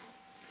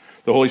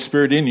 The Holy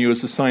Spirit in you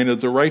is the sign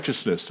of the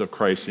righteousness of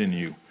Christ in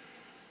you.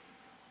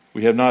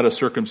 We have not a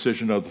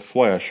circumcision of the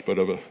flesh, but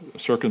of a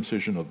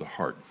circumcision of the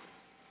heart.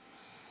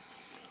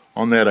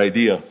 On that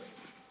idea,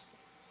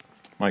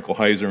 Michael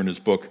Heiser, in his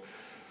book,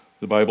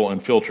 The Bible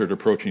Unfiltered,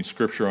 Approaching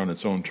Scripture on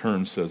Its Own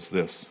Terms, says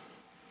this: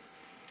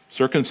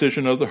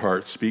 circumcision of the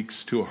heart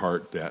speaks to a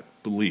heart that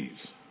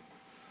believes,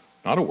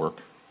 not a work.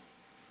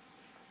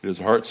 It is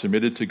a heart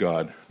submitted to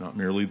God, not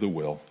merely the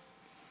will.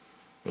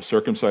 A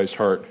circumcised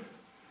heart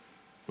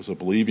was a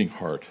believing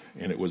heart,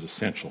 and it was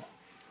essential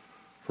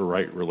for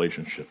right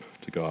relationship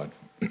to God.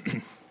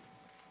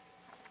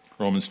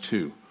 Romans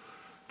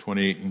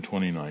 2:28 and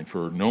 29.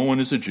 For no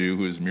one is a Jew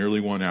who is merely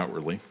one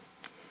outwardly,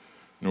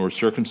 nor is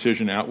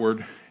circumcision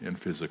outward and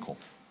physical.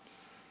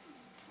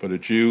 But a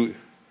Jew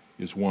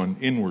is one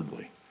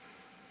inwardly,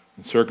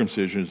 and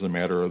circumcision is a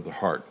matter of the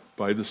heart,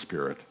 by the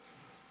Spirit,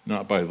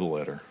 not by the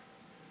letter.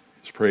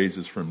 His praise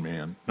is from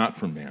man, not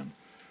from man,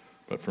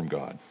 but from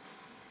God.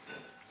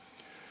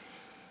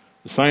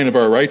 The sign of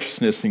our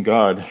righteousness in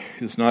God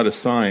is not a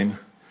sign,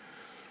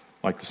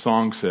 like the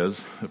song says,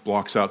 that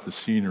blocks out the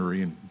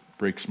scenery and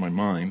breaks my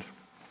mind.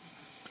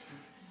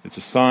 It's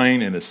a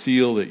sign and a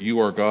seal that you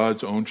are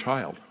God's own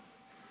child.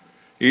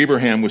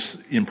 Abraham was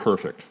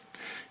imperfect.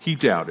 He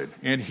doubted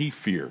and he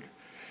feared.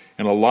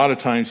 And a lot of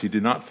times he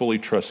did not fully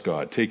trust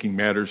God, taking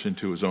matters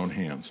into his own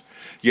hands.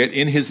 Yet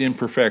in his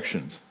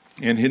imperfections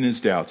and in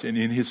his doubts and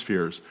in his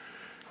fears,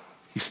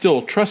 he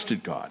still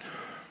trusted God.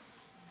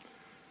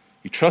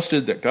 He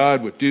trusted that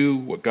God would do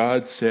what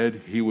God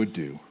said he would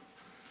do.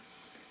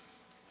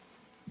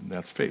 And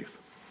that's faith.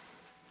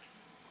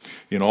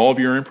 In all of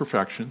your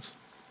imperfections,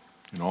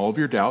 in all of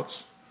your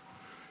doubts,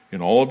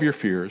 in all of your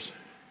fears,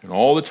 And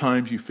all the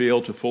times you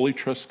failed to fully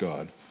trust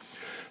God,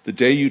 the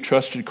day you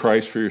trusted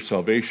Christ for your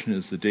salvation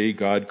is the day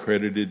God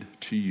credited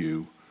to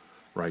you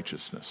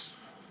righteousness.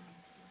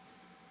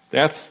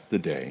 That's the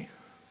day,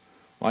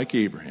 like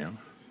Abraham,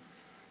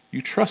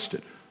 you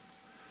trusted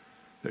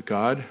that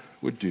God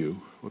would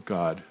do what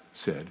God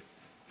said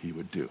he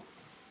would do.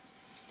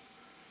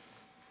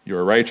 You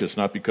are righteous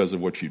not because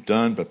of what you've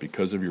done, but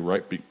because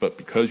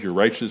your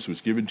righteousness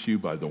was given to you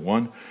by the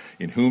one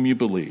in whom you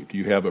believed.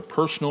 You have a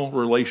personal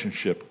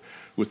relationship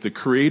with the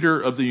creator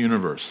of the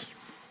universe.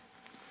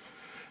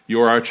 You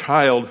are a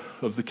child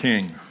of the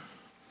King.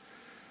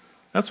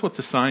 That's what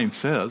the sign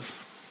says.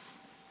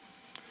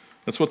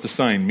 That's what the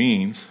sign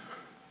means.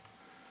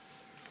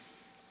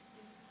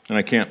 And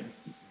I can't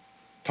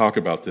talk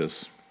about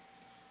this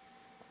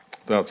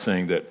without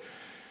saying that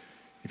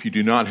if you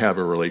do not have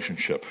a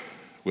relationship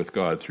with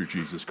God through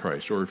Jesus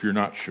Christ, or if you're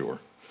not sure,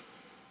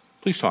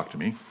 please talk to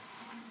me.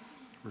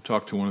 Or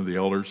talk to one of the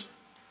elders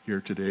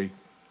here today,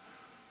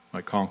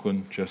 Mike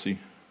Conklin, Jesse,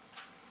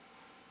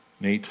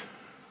 Nate.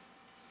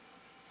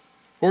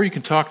 Or you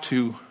can talk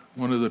to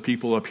one of the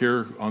people up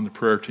here on the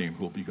prayer team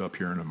who will be up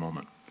here in a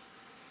moment.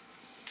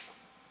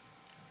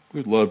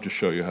 We'd love to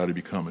show you how to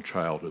become a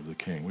child of the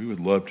King. We would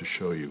love to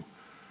show you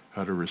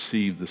how to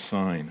receive the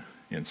sign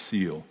and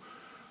seal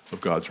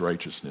of God's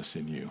righteousness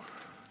in you.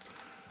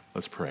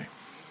 Let's pray.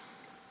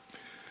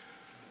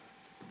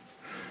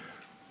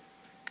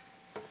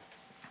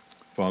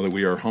 Father,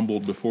 we are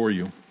humbled before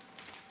you.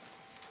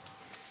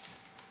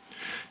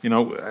 You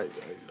know,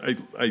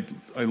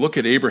 I look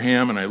at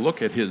Abraham and I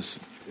look at his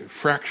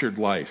fractured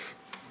life.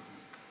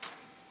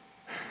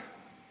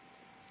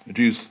 The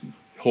Jews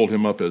hold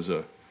him up as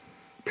a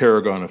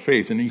paragon of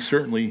faith, and he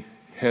certainly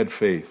had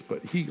faith,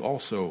 but he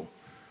also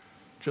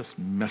just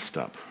messed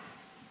up.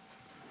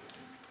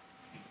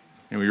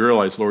 And we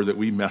realize, Lord, that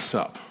we mess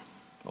up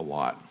a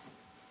lot.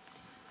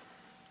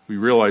 We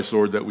realize,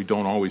 Lord, that we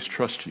don't always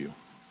trust you.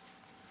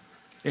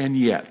 And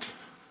yet,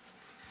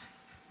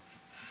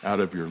 out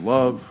of your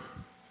love,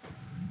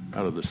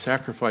 out of the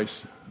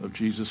sacrifice of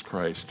Jesus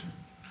Christ,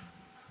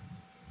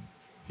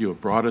 you have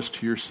brought us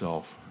to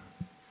yourself.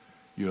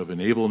 You have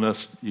enabled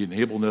us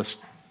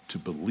to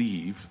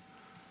believe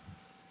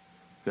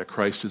that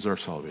Christ is our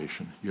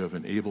salvation. You have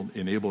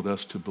enabled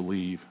us to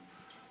believe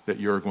that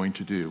you're going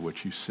to do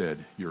what you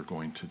said you're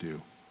going to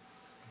do.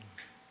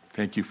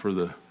 Thank you for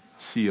the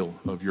seal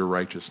of your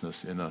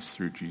righteousness in us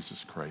through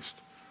Jesus Christ.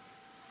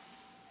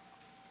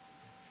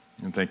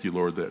 And thank you,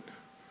 Lord,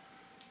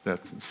 that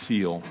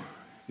seal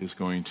is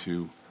going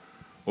to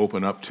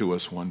open up to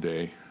us one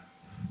day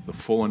the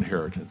full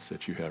inheritance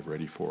that you have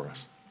ready for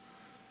us.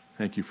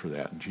 Thank you for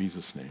that. In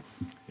Jesus' name,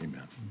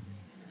 amen.